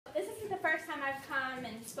first time I've come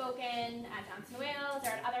and spoken at Johnson & Wales or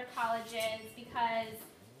at other colleges because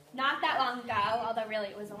not that long ago, although really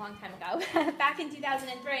it was a long time ago, back in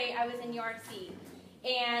 2003, I was in your seat.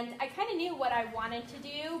 And I kind of knew what I wanted to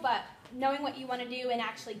do, but knowing what you want to do and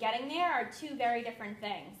actually getting there are two very different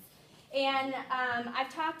things. And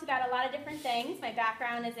I've talked about a lot of different things. My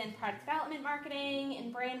background is in product development marketing,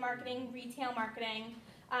 in brand marketing, retail marketing.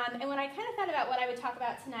 And when I kind of thought about what I would talk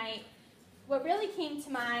about tonight, what really came to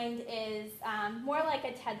mind is more like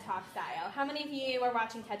a TED Talk style. How many of you are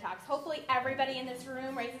watching TED Talks? Hopefully everybody in this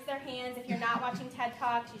room raises their hands. If you're not watching TED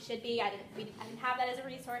Talks, you should be. I didn't have that as a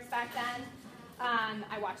resource back then.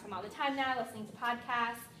 I watch them all the time now, listening to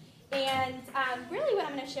podcasts. And really what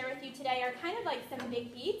I'm going to share with you today are kind of like some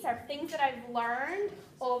big beats, are things that I've learned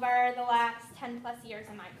over the last 10 plus years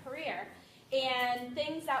in my career. And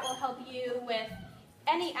things that will help you with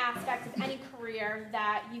any aspect of any career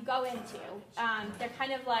that you go into. They're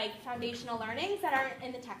kind of like foundational learnings that aren't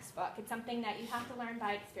in the textbook. It's something that you have to learn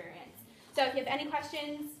by experience. So if you have any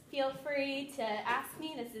questions, feel free to ask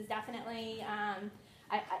me. This is definitely,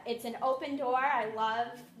 it's an open door. I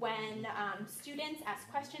love when students ask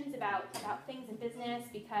questions about things in business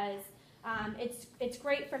because it's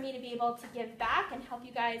great for me to be able to give back and help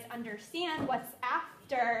you guys understand what's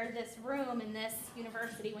after this room in this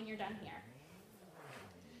university when you're done here.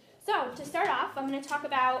 So to start off, I'm going to talk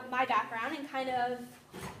about my background and kind of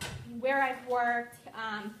where I've worked,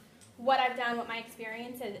 what I've done, what my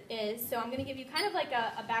experience is. So I'm going to give you kind of like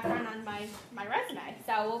a background on my resume.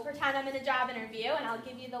 So we'll pretend I'm in a job interview, and I'll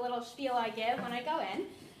give you the little spiel I give when I go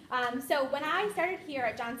in. So when I started here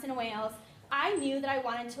at Johnson & Wales, I knew that I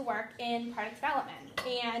wanted to work in product development,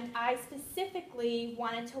 and I specifically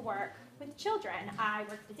wanted to work with children. I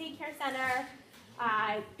worked at a daycare center.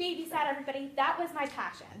 I babysat everybody. That was my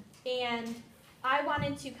passion. And I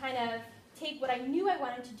wanted to kind of take what I knew I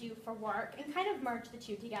wanted to do for work and kind of merge the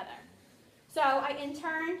two together. So I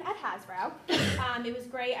interned at Hasbro. It was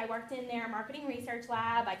great. I worked in their marketing research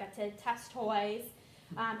lab. I got to test toys.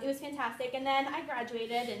 It was fantastic. And then I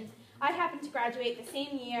graduated, and I happened to graduate the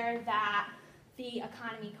same year that the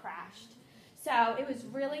economy crashed. So it was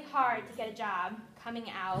really hard to get a job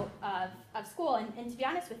coming out of school. And to be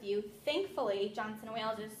honest with you, thankfully, Johnson &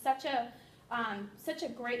 Wales is such a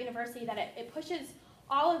great university that it pushes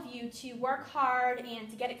all of you to work hard and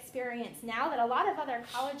to get experience now that a lot of other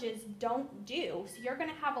colleges don't do. So you're going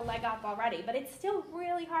to have a leg up already, but it's still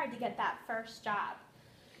really hard to get that first job.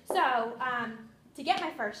 So to get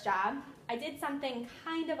my first job, I did something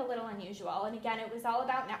kind of a little unusual. And again, it was all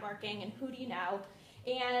about networking and who do you know.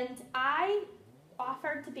 And I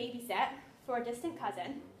offered to babysit for a distant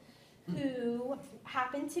cousin who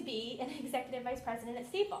happened to be an executive vice president at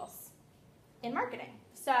Staples in marketing.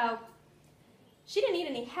 So she didn't need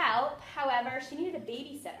any help. However, she needed a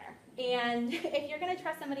babysitter. And if you're going to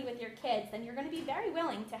trust somebody with your kids, then you're going to be very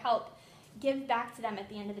willing to help give back to them at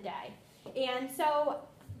the end of the day. And so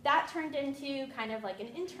that turned into kind of like an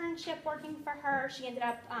internship working for her. She ended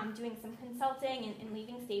up doing some consulting and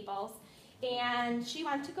leaving Staples. And she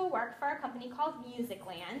wanted to go work for a company called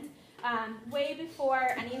Musicland, way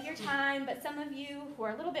before any of your time, but some of you who are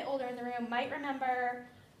a little bit older in the room might remember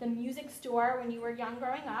the music store when you were young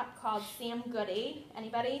growing up called Sam Goody.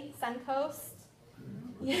 Anybody? Suncoast?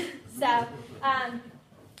 Yeah. So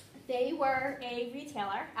they were a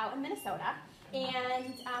retailer out in Minnesota,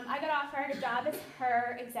 and I got offered a job as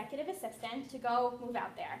her executive assistant to go move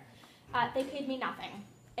out there. They paid me nothing,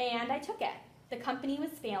 and I took it. The company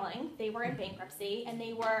was failing, they were in bankruptcy, and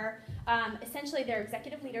they were, essentially their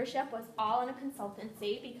executive leadership was all in a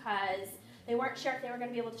consultancy because they weren't sure if they were going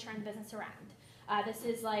to be able to turn the business around. This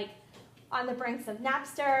is like on the brinks of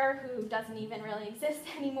Napster, who doesn't even really exist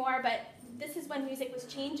anymore, but this is when music was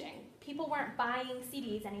changing. People weren't buying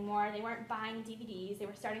CDs anymore, they weren't buying DVDs, they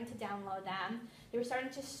were starting to download them, they were starting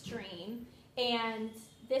to stream, and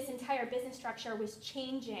this entire business structure was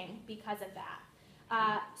changing because of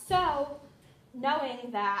that. So knowing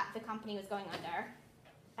that the company was going under,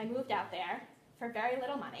 I moved out there for very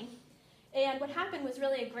little money. And what happened was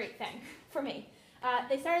really a great thing for me.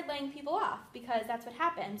 They started laying people off because that's what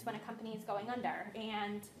happens when a company is going under.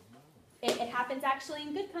 And it happens actually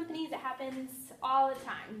in good companies. It happens all the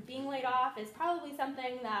time. Being laid off is probably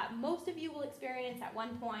something that most of you will experience at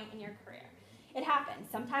one point in your career. It happens.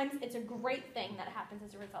 Sometimes it's a great thing that happens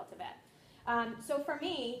as a result of it. So for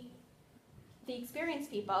me, the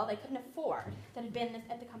experienced people, they couldn't afford, that had been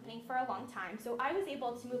at the company for a long time. So I was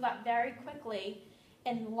able to move up very quickly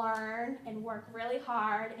and learn and work really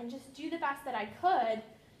hard and just do the best that I could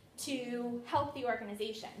to help the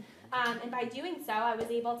organization. And by doing so, I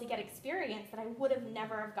was able to get experience that I would have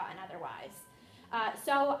never have gotten otherwise.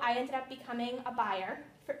 So I ended up becoming a buyer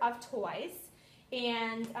of toys,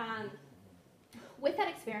 and with that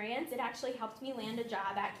experience, it actually helped me land a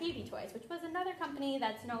job at KB Toys, which was another company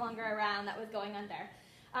that's no longer around that was going under.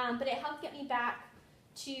 But it helped get me back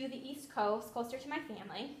to the East Coast, closer to my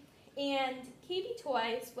family. And KB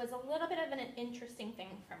Toys was a little bit of an interesting thing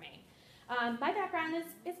for me. My background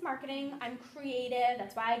is marketing. I'm creative.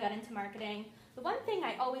 That's why I got into marketing. The one thing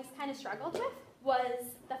I always kind of struggled with was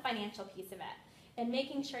the financial piece of it and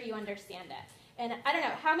making sure you understand it. And I don't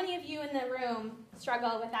know, how many of you in the room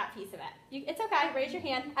struggle with that piece of it? It's okay, raise your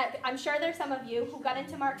hand. I'm sure there's some of you who got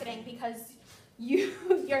into marketing because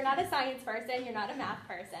you're not a science person, you're not a math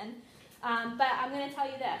person. But I'm going to tell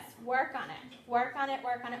you this, work on it. Work on it,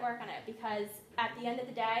 work on it, work on it, because at the end of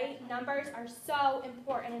the day, numbers are so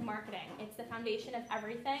important in marketing. It's the foundation of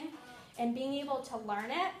everything, and being able to learn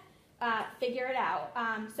it, figure it out.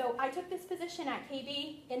 So I took this position at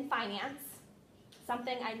KB in finance,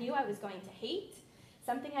 something I knew I was going to hate,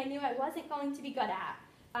 something I knew I wasn't going to be good at.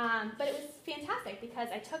 But it was fantastic because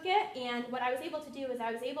I took it, and what I was able to do is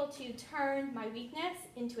I was able to turn my weakness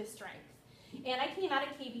into a strength. And I came out of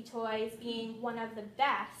KB Toys being one of the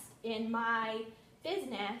best in my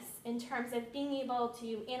business in terms of being able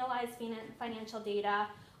to analyze financial data,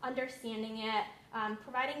 understanding it,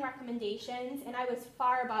 providing recommendations, and I was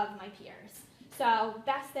far above my peers. So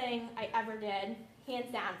best thing I ever did,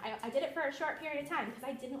 hands down. I did it for a short period of time because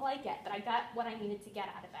I didn't like it, but I got what I needed to get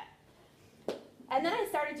out of it. And then I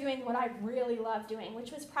started doing what I really loved doing,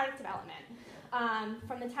 which was product development.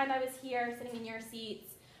 From the time I was here, sitting in your seats,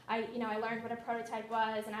 I learned what a prototype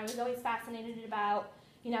was, and I was always fascinated about,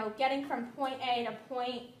 getting from point A to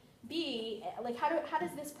point B. Like, how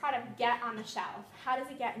does this product get on the shelf? How does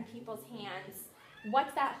it get in people's hands?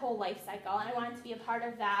 What's that whole life cycle? And I wanted to be a part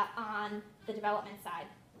of that on the development side.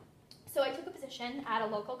 So I took a position at a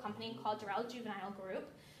local company called Cabral Juvenile Group.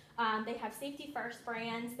 They have safety first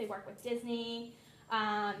brands. They work with Disney,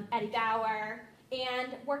 Eddie Bauer,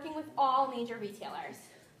 and working with all major retailers.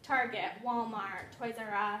 Target, Walmart, Toys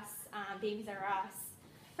R Us, Babies R Us,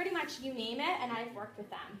 pretty much you name it, and I've worked with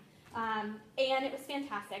them. And it was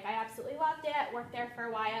fantastic. I absolutely loved it, worked there for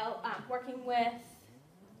a while, working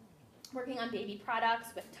on baby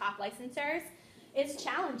products with top licensors is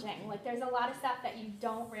challenging. Like, there's a lot of stuff that you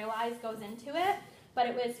don't realize goes into it, but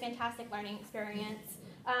it was a fantastic learning experience.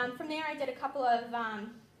 From there, I did a couple of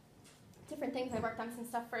different things. I worked on some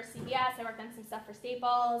stuff for CVS, I worked on some stuff for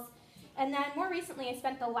Staples, and then more recently, I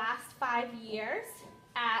spent the last 5 years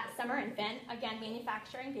at Summer Infant, again,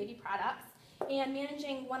 manufacturing baby products, and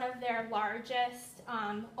managing one of their largest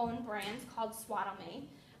owned brands called Swaddle Me,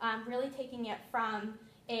 really taking it from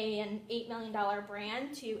an $8 million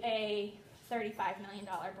brand to a $35 million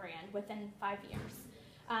brand within 5 years.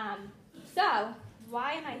 So,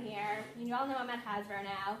 why am I here? You all know I'm at Hasbro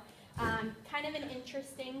now. Kind of an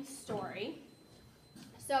interesting story.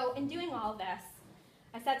 So, in doing all this,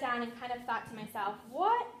 I sat down and kind of thought to myself,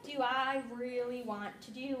 what do I really want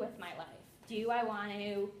to do with my life? Do I want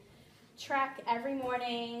to trek every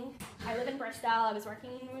morning? I live in Bristol. I was working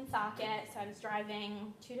in Woonsocket, so I was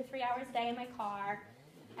driving 2 to 3 hours a day in my car.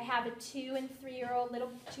 I have a 2 and 3 year old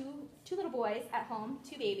two little boys at home,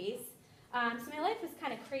 2 babies. So my life was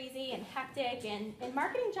kind of crazy and hectic, and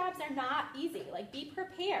marketing jobs are not easy. Like, be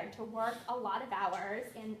prepared to work a lot of hours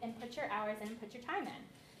and put your hours in and put your time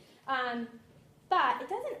in. But it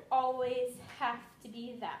doesn't always have to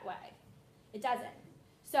be that way. It doesn't.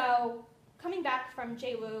 So coming back from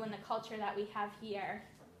JWU and the culture that we have here,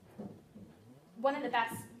 one of the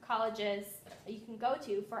best colleges that you can go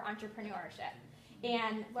to for entrepreneurship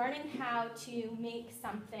and learning how to make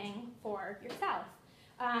something for yourself.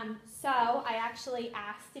 So I actually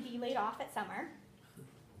asked to be laid off at Summer.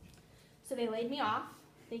 So they laid me off.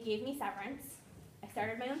 They gave me severance. I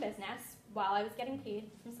started my own business while I was getting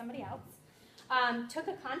paid from somebody else. Took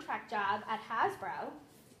a contract job at Hasbro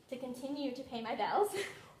to continue to pay my bills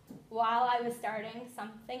while I was starting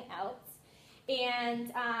something else.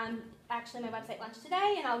 And actually my website launched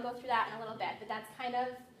today, and I'll go through that in a little bit, but that's kind of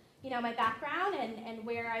my background and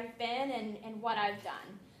where I've been and what I've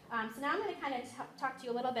done. So now I'm going to kind of talk to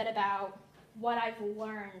you a little bit about what I've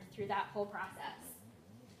learned through that whole process.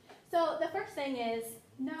 So the first thing is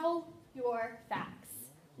know your facts.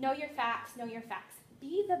 Know your facts, know your facts.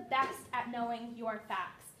 Be the best at knowing your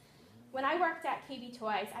facts. When I worked at KB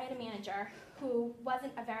Toys, I had a manager who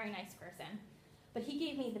wasn't a very nice person, but he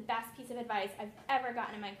gave me the best piece of advice I've ever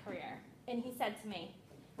gotten in my career. And he said to me,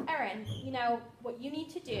 Erin, what you need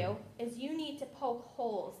to do is you need to poke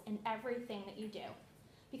holes in everything that you do.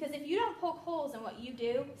 Because if you don't poke holes in what you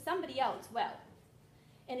do, somebody else will.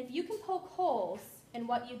 And if you can poke holes in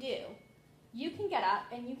what you do, you can get up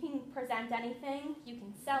and you can present anything, you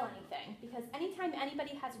can sell anything, because anytime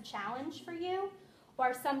anybody has a challenge for you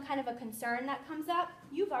or some kind of a concern that comes up,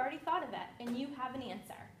 you've already thought of it and you have an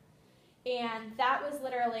answer. And that was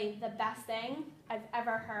literally the best thing I've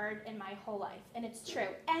ever heard in my whole life. And it's true.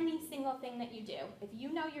 Any single thing that you do, if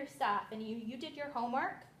you know your stuff and you did your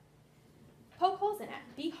homework, poke holes in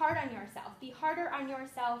it. Be hard on yourself. Be harder on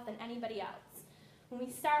yourself than anybody else. When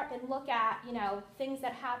we start and look at, things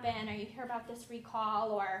that happen, or you hear about this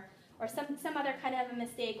recall or some other kind of a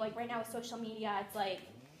mistake, like right now with social media, it's like,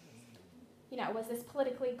 was this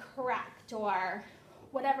politically correct or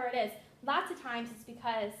whatever it is. Lots of times it's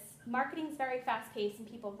because marketing is very fast-paced and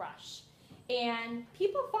people rush. And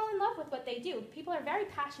people fall in love with what they do. People are very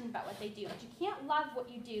passionate about what they do. But you can't love what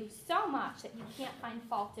you do so much that you can't find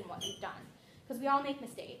fault in what you've done. Because we all make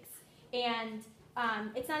mistakes. And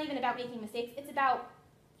it's not even about making mistakes. It's about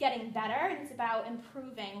getting better, and it's about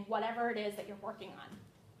improving whatever it is that you're working on.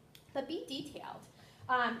 But be detailed.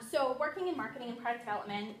 So working in marketing and product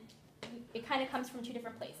development, it kind of comes from two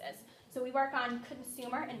different places. So we work on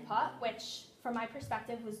consumer input, which from my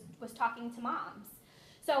perspective was talking to moms.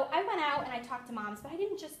 So I went out and I talked to moms, but I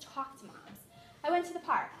didn't just talk to moms. I went to the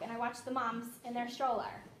park and I watched the moms in their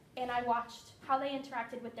stroller, and I watched how they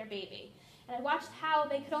interacted with their baby. And I watched how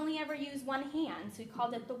they could only ever use one hand, so we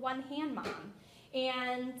called it the one-hand mom.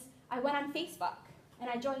 And I went on Facebook, and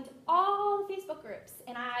I joined all the Facebook groups,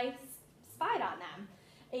 and I spied on them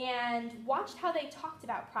and watched how they talked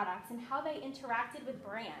about products and how they interacted with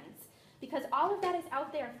brands. Because all of that is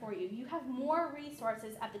out there for you. You have more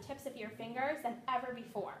resources at the tips of your fingers than ever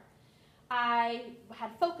before. I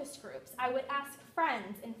had focus groups. I would ask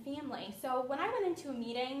friends and family. So when I went into a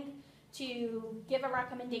meeting to give a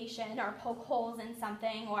recommendation or poke holes in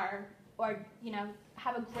something or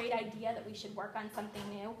have a great idea that we should work on something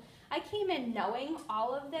new, I came in knowing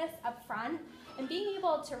all of this up front and being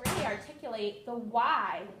able to really articulate the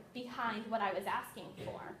why behind what I was asking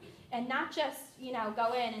for. And not just,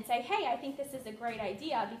 go in and say, hey, I think this is a great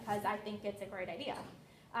idea because I think it's a great idea.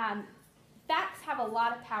 Facts have a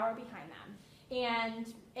lot of power behind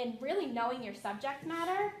them. And really knowing your subject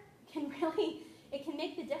matter can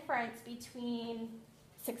make the difference between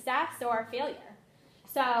success or failure.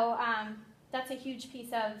 So that's a huge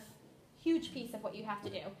piece of what you have to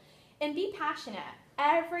do. And be passionate.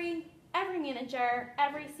 Every manager,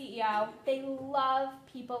 every CEO, they love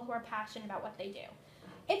people who are passionate about what they do.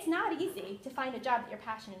 It's not easy to find a job that you're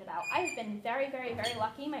passionate about. I've been very, very, very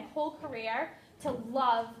lucky my whole career to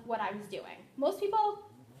love what I was doing. Most people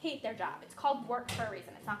hate their job. It's called work for a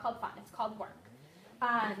reason. It's not called fun. It's called work.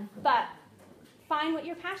 But find what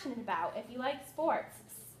you're passionate about. If you like sports,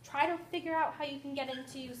 try to figure out how you can get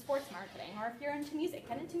into sports marketing. Or if you're into music,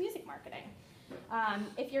 get into music marketing.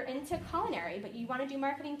 If you're into culinary, but you want to do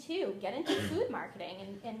marketing too, get into food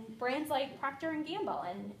marketing and brands like Procter & Gamble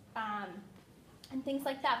and things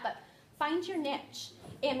like that. But find your niche.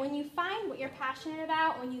 And when you find what you're passionate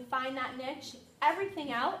about, when you find that niche,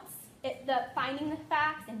 everything else, finding the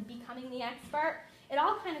facts and becoming the expert, it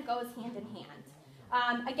all kind of goes hand in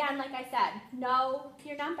hand. Again, like I said, know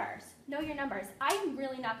your numbers. Know your numbers. I am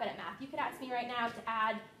really not good at math. You could ask me right now to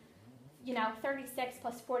add 36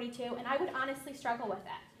 plus 42, and I would honestly struggle with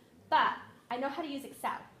it. But I know how to use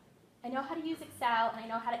Excel. I know how to use Excel, and I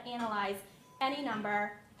know how to analyze any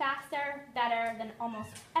number faster, better than almost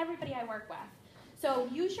everybody I work with. So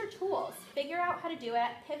use your tools. Figure out how to do it.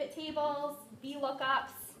 Pivot tables,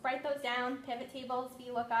 VLOOKUPs, write those down. Pivot tables,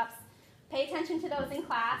 VLOOKUPs. Pay attention to those in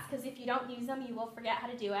class, because if you don't use them, you will forget how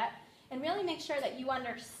to do it. And really make sure that you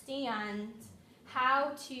understand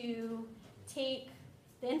how to take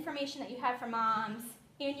the information that you have from moms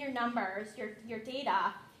and your numbers, your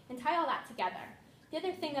data, and tie all that together. The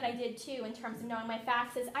other thing that I did too in terms of knowing my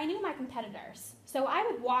facts is I knew my competitors. So I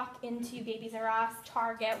would walk into Babies R Us,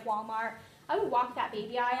 Target, Walmart. I would walk that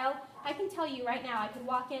baby aisle. I can tell you right now, I could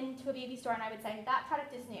walk into a baby store and I would say, that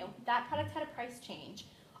product is new. That product had a price change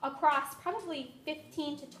across probably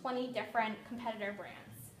 15 to 20 different competitor brands.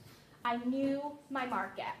 I knew my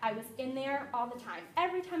market. I was in there all the time.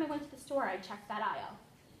 Every time I went to the store, I'd check that aisle.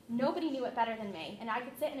 Nobody knew it better than me, and I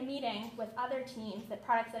could sit in a meeting with other teams,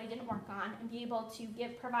 products that I didn't work on, and be able to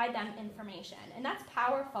provide them information. And that's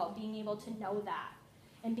powerful, being able to know that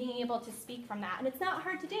and being able to speak from that. And it's not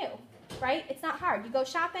hard to do, right? It's not hard. You go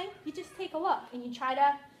shopping, you just take a look, and you try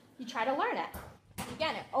to learn it. And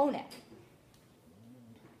again, own it.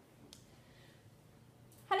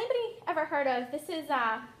 Had anybody ever heard of this is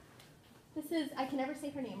I can never say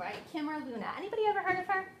her name right, Kim or Luna? Anybody ever heard of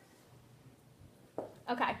her?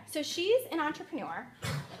 Okay, so she's an entrepreneur.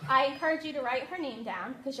 I encourage you to write her name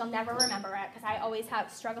down because you'll never remember it because I always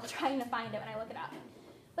have struggle trying to find it when I look it up.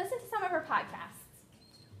 Listen to some of her podcasts.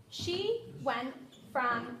 She went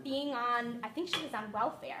from being on, I think she was on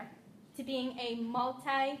welfare, to being a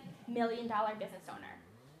multi-million-dollar business owner.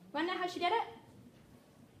 You want to know how she did it?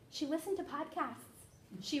 She listened to podcasts.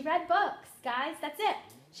 She read books, guys. That's it.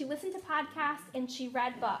 She listened to podcasts and she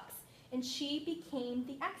read books. And she became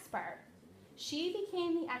the expert. She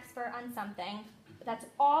became the expert on something. That's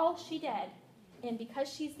all she did. And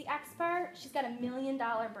because she's the expert, she's got $1 million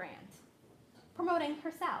brand. Promoting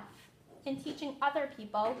herself and teaching other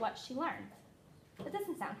people what she learned. That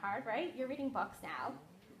doesn't sound hard, right? You're reading books now.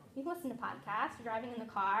 You can listen to podcasts. You're driving in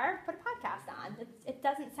the car. Put a podcast on. It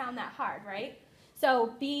doesn't sound that hard, right?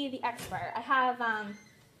 So be the expert. I have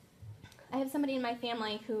somebody in my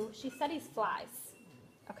family who, she studies flies.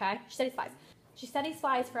 Okay? She studies flies. She studies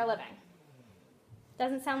flies for a living.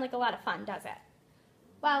 Doesn't sound like a lot of fun, does it?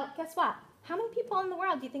 Well, guess what? How many people in the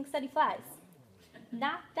world do you think study flies?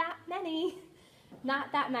 Not that many.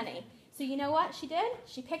 Not that many. So you know what she did?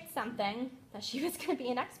 She picked something that she was going to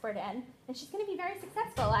be an expert in, and she's going to be very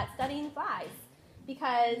successful at studying flies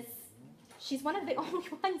because she's one of the only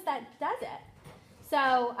ones that does it.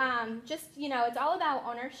 So just, it's all about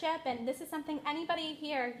ownership, and this is something anybody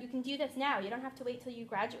here, you can do this now. You don't have to wait till you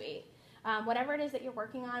graduate. Whatever it is that you're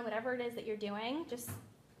working on, whatever it is that you're doing, just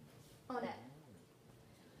own it.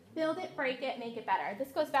 Build it, break it, make it better. This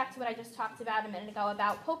goes back to what I just talked about a minute ago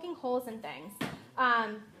about poking holes in things.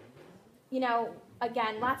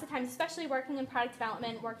 Again, lots of times, especially working in product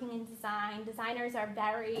development, working in design, designers are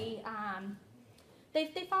very,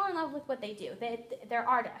 they fall in love with what they do. They're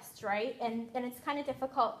artists, right? And it's kind of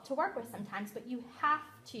difficult to work with sometimes, but you have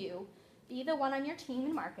to be the one on your team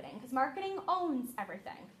in marketing because marketing owns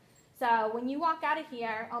everything. So when you walk out of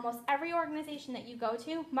here, almost every organization that you go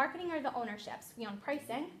to, marketing are the ownerships. We own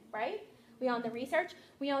pricing, right? We own the research.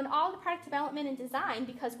 We own all the product development and design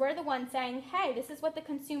because we're the ones saying, hey, this is what the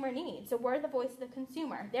consumer needs. So we're the voice of the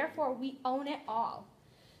consumer. Therefore, we own it all.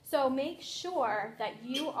 So make sure that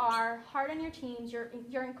you are hard on your teams.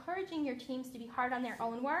 You're encouraging your teams to be hard on their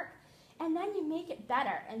own work. And then you make it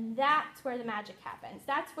better. And that's where the magic happens.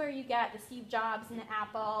 That's where you get the Steve Jobs and the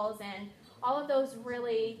Apples and all of those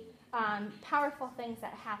really powerful things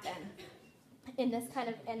that happen in this kind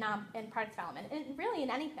of, in product development, and really in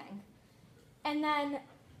anything. And then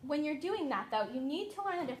when you're doing that, though, you need to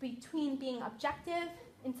learn the difference between being objective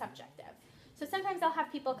and subjective. So sometimes I'll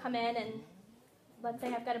have people come in and let's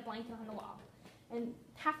say I've got a blanket on the wall. And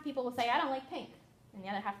half the people will say, I don't like pink. And the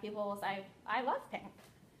other half of people will say, I love pink.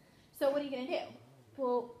 So what are you going to do?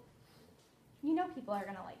 Well, you know people are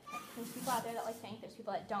going to like pink. There's people out there that like pink. There's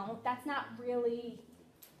people that don't. That's not really,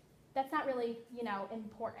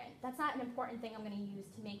 important. That's not an important thing I'm going to use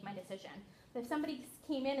to make my decision. But if somebody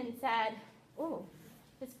came in and said, oh,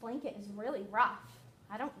 this blanket is really rough.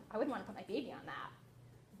 I wouldn't want to put my baby on that.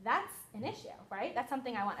 That's an issue, right? That's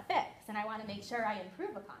something I want to fix, and I want to make sure I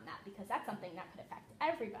improve upon that because that's something that could affect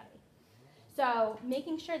everybody. So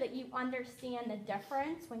making sure that you understand the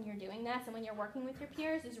difference when you're doing this and when you're working with your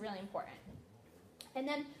peers is really important. And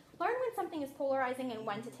then learn when something is polarizing and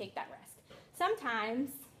when to take that risk.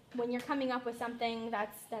 Sometimes when you're coming up with something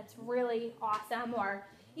that's really awesome, or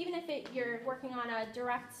even if you're working on a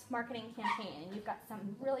direct marketing campaign and you've got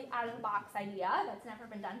some really out-of-the-box idea that's never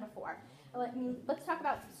been done before. Let's talk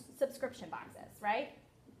about subscription boxes, right?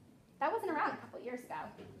 That wasn't around a couple of years ago.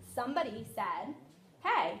 Somebody said,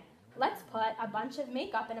 hey, let's put a bunch of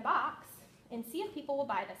makeup in a box and see if people will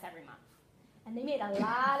buy this every month. And they made a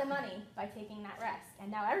lot of money by taking that risk.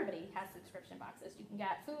 And now everybody has subscription boxes. You can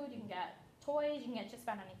get food, you can get toys, you can get just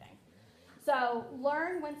about anything. So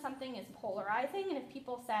learn when something is polarizing, and if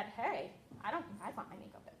people said, hey, I don't think I want my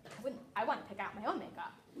makeup, I want to pick out my own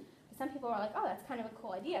makeup. Some people are like, oh, that's kind of a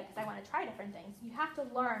cool idea because I want to try different things. You have to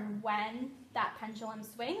learn when that pendulum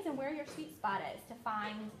swings and where your sweet spot is to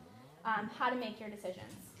find how to make your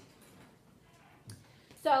decisions.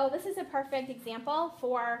 So this is a perfect example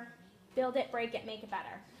for build it, break it, make it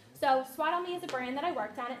better. So Swaddle Me is a brand that I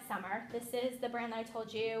worked on at Summer. This is the brand that I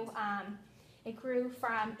told you. It grew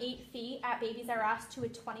from 8 feet at Babies R Us to a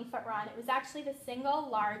 20-foot run. It was actually the single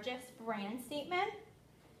largest brand statement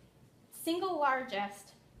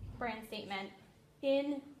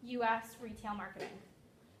in U.S. retail marketing.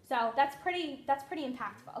 So that's pretty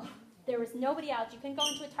impactful. There was nobody else. You can go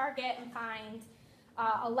into a Target and find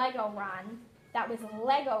a Lego run that was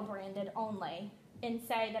Lego branded only and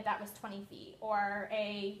say that was 20 feet, or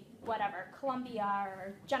a whatever, Columbia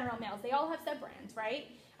or General Mills. They all have sub-brands, right?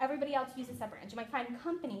 Everybody else uses sub-brands. You might find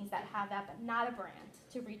companies that have that, but not a brand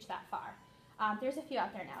to reach that far. There's a few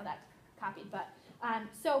out there now that copied, but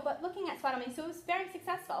But looking at sweat-o-me, so it was very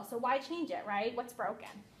successful. So why change it, right? What's broken?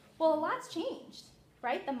 Well, a lot's changed,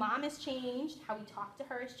 right? The mom has changed. How we talk to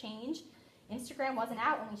her has changed. Instagram wasn't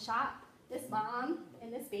out when we shot this mom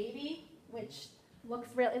and this baby, which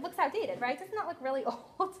it looks outdated, right? Doesn't that look really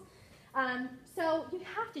old? So you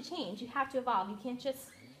have to change. You have to evolve. You can't just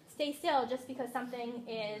stay still just because something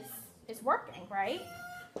is working, right?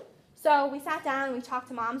 So we sat down and we talked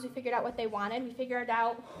to moms. We figured out what they wanted. We figured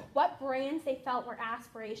out what brands they felt were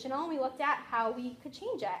aspirational. And we looked at how we could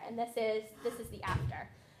change it. And this is the after.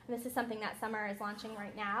 And this is something that Summer is launching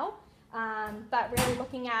right now. But really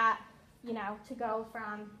looking at, to go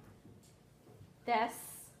from this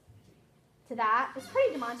to that is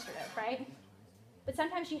pretty demonstrative, right? But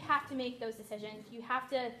sometimes you have to make those decisions. You have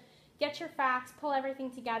to get your facts, pull everything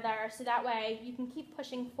together, so that way you can keep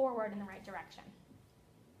pushing forward in the right direction.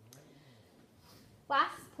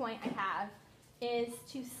 Last point I have is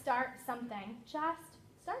to start something. Just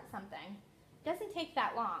start something. It doesn't take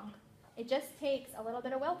that long. It just takes a little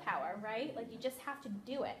bit of willpower, right? Like, you just have to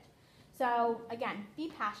do it. So again,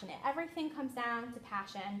 be passionate. Everything comes down to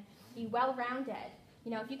passion. Be well-rounded.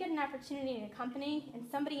 If you get an opportunity in a company and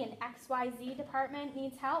somebody in XYZ department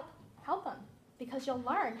needs help, help them, because you'll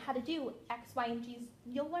learn how to do X, Y, and G's.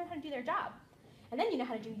 You'll learn how to do their job. And then you know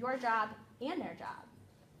how to do your job and their job.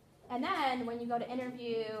 And then when you go to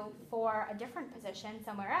interview for a different position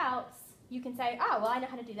somewhere else, you can say, oh, well, I know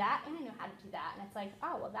how to do that, and I know how to do that. And it's like,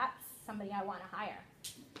 oh, well, that's somebody I want to hire.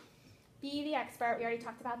 Be the expert. We already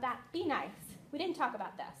talked about that. Be nice. We didn't talk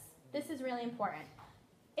about this. This is really important.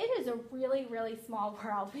 It is a really, really small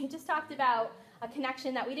world. We just talked about a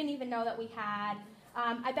connection that we didn't even know that we had.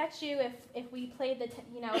 I bet you if we played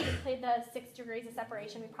the 6 degrees of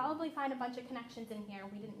separation, we'd probably find a bunch of connections in here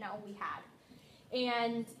we didn't know we had.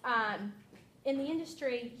 And in the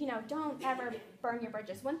industry, don't ever burn your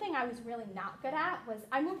bridges. One thing I was really not good at was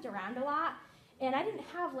I moved around a lot, and I didn't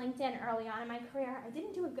have LinkedIn early on in my career. I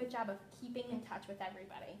didn't do a good job of keeping in touch with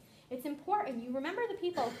everybody. It's important. You remember the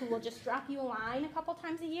people who will just drop you a line a couple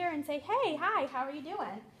times a year and say, hey, hi, how are you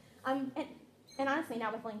doing? And honestly,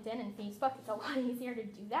 now with LinkedIn and Facebook, it's a lot easier to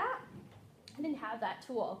do that. I didn't have that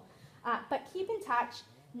tool. But keep in touch,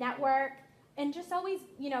 network, and just always,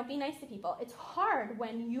 be nice to people. It's hard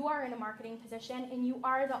when you are in a marketing position and you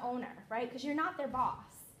are the owner, right? Because you're not their boss.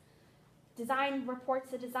 Design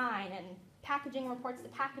reports to design, and packaging reports to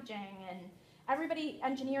packaging, and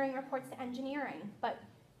engineering reports to engineering. But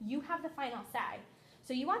you have the final say.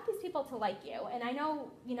 So you want these people to like you. And I know,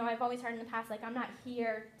 I've always heard in the past, like, I'm not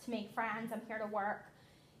here to make friends, I'm here to work.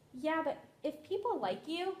 Yeah, but if people like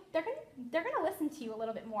you, they're gonna listen to you a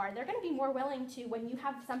little bit more. They're gonna be more willing to, when you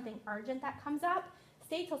have something urgent that comes up,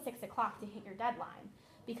 stay till 6 o'clock to hit your deadline,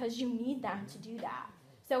 because you need them to do that.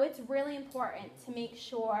 So it's really important to make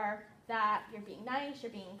sure that you're being nice,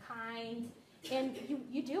 you're being kind, and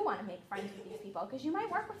you do want to make friends with these people, because you might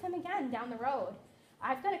work with them again down the road.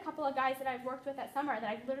 I've got a couple of guys that I've worked with at Summer that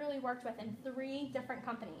I've literally worked with in 3 different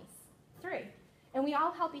companies. 3. And we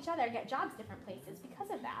all help each other get jobs different places because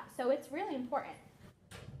of that. So it's really important.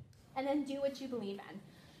 And then do what you believe in.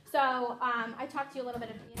 So I talked to you a little bit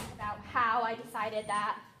about how I decided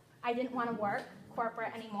that I didn't want to work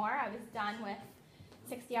corporate anymore. I was done with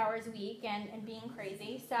 60 hours a week and being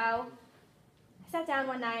crazy. So I sat down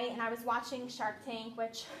one night and I was watching Shark Tank,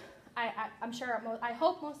 which I'm sure, I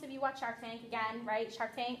hope most of you watch Shark Tank again, right?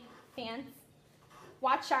 Shark Tank fans,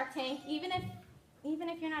 watch Shark Tank. Even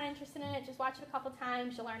if you're not interested in it, just watch it a couple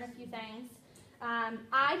times. You'll learn a few things.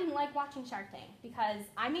 I didn't like watching Shark Tank because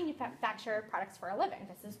I manufacture products for a living.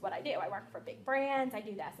 This is what I do. I work for big brands. I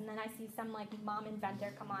do this, and then I see some mom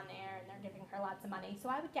inventor come on there, and they're giving her lots of money. So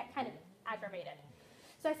I would get kind of aggravated.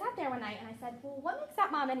 So I sat there one night and I said, well, what makes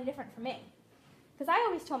that mom any different from me? Because I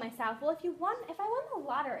always told myself, well, if I won the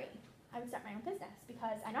lottery, I would start my own business,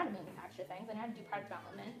 because I know how to manufacture things. I know how to do product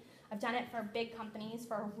development. I've done it for big companies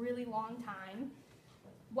for a really long time.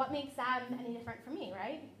 What makes them any different from me,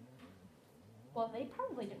 right? Well, they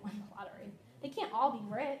probably didn't win the lottery. They can't all be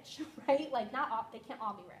rich, right? They can't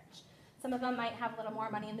all be rich. Some of them might have a little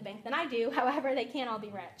more money in the bank than I do. However, they can't all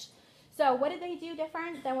be rich. So what did they do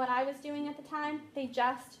different than what I was doing at the time? They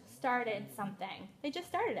just started something. They just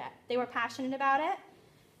started it. They were passionate about it,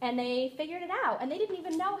 and they figured it out. And they didn't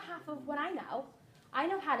even know half of what I know. I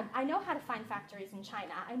know how to find factories in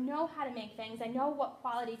China. I know how to make things. I know what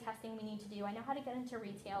quality testing we need to do. I know how to get into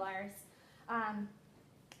retailers.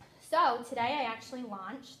 So today I actually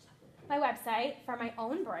launched my website for my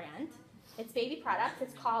own brand. It's baby products.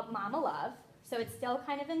 It's called Mama Love. So it's still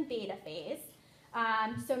kind of in beta phase.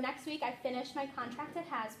 So next week I finish my contract at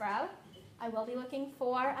Hasbro. I will be looking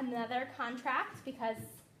for another contract because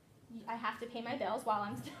I have to pay my bills while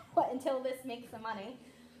I'm until this makes some money.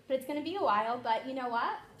 But it's going to be a while. But you know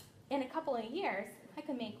what? In a couple of years, I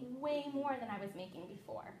could make way more than I was making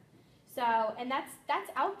before. So, and that's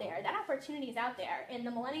out there. That opportunity is out there. And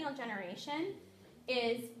the millennial generation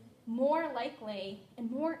is more likely and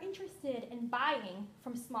more interested in buying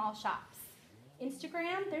from small shops.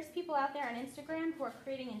 Instagram, there's people out there on Instagram who are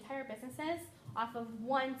creating entire businesses off of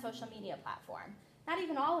one social media platform. Not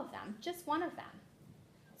even all of them, just one of them.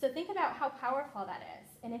 So think about how powerful that is.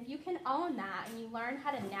 And if you can own that and you learn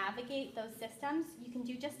how to navigate those systems, you can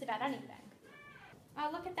do just about anything. Oh,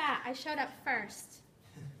 look at that. I showed up first.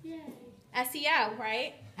 Yay. SEO,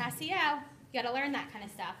 right? SEO. You got to learn that kind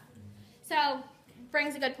of stuff. So,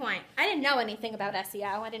 brings a good point. I didn't know anything about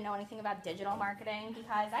SEO. I didn't know anything about digital marketing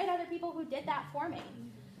because I had other people who did that for me,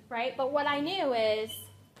 right? But what I knew is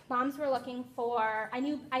moms were looking for, I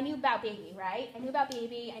knew about baby, right? I knew about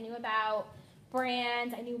baby. I knew about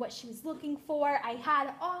brands. I knew what she was looking for. I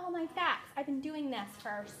had all my facts. I've been doing this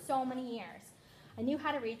for so many years. I knew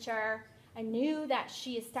how to reach her. I knew that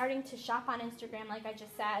she is starting to shop on Instagram, like I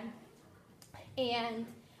just said, and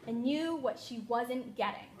I knew what she wasn't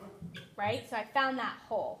getting, right? So I found that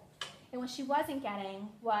hole. And what she wasn't getting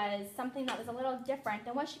was something that was a little different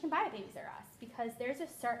than what she can buy at Babies R Us, because there's a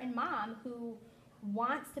certain mom who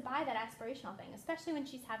wants to buy that aspirational thing, especially when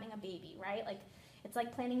she's having a baby, right? Like, it's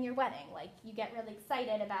like planning your wedding. Like, you get really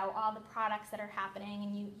excited about all the products that are happening,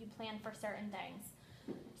 and you plan for certain things.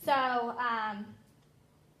 So,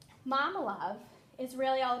 Mama Love is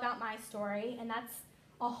really all about my story, and that's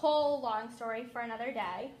a whole long story for another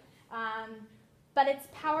day. But it's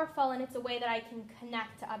powerful, and it's a way that I can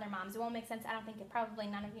connect to other moms. It won't make sense. I don't think probably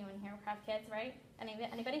none of you in here have kids, right?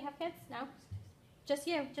 Anybody have kids? No? Just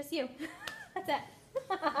you. That's it.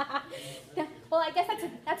 Yeah. Well, I guess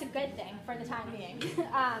that's a good thing for the time being.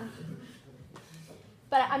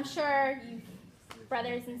 But I'm sure you've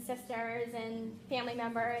brothers and sisters and family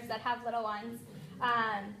members that have little ones.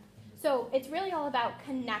 So it's really all about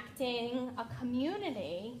connecting a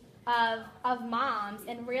community of moms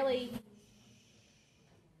and really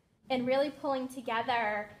pulling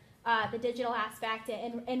together the digital aspect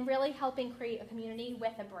and really helping create a community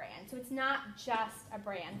with a brand. So it's not just a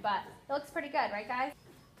brand, but it looks pretty good, right, guys?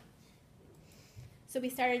 So we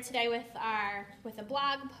started today with a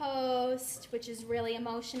blog post, which is really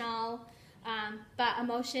emotional. But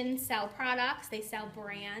emotions sell products, they sell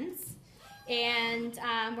brands. And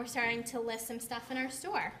we're starting to list some stuff in our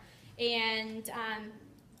store. And,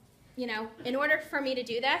 you know, in order for me to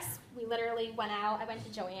do this, we literally went out. I went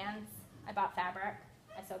to Joann's. I bought fabric.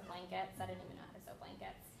 I sewed blankets. I didn't even know how to sew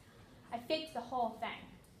blankets. I faked the whole thing.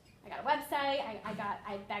 I got a website.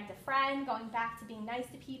 I begged a friend, going back to being nice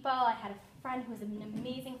to people. I had a friend who was an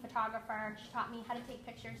amazing photographer. She taught me how to take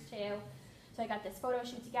pictures too. So I got this photo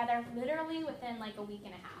shoot together literally within like a week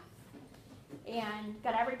and a half. And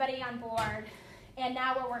got everybody on board, and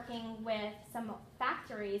now we're working with some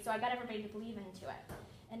factories, so I got everybody to believe into it.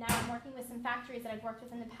 And now I'm working with some factories that I've worked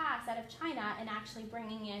with in the past out of China and actually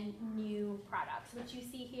bringing in new products. What you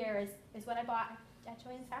see here is what I bought at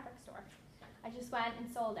Joann's fabric store. I just went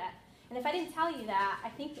and sold it. And if I didn't tell you that, I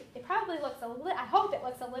think it probably looks I hope it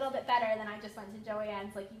looks a little bit better than I just went to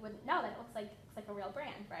Joann's. Like, you wouldn't know that it looks like a real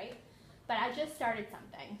brand, right? But I just started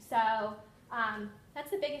something. So that's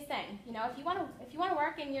the biggest thing. You know, if you want to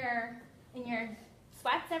work in your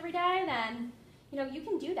sweats every day, then you know you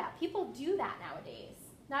can do that. People do that nowadays.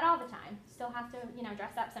 Not all the time. Still have to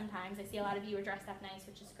dress up sometimes. I see a lot of you are dressed up nice,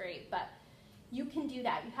 which is great. But you can do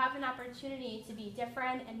that. You have an opportunity to be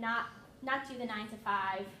different and not do the 9 to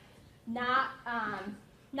 5, not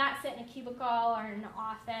sit in a cubicle or in an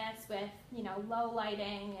office with low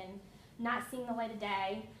lighting and not seeing the light of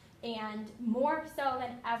day, and more so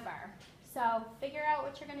than ever. So figure out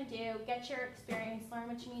what you're going to do, get your experience, learn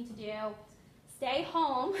what you need to do, stay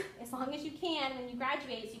home as long as you can when you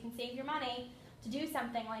graduate so you can save your money to do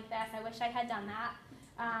something like this. I wish I had done that.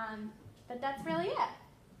 But that's really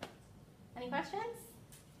it. Any questions?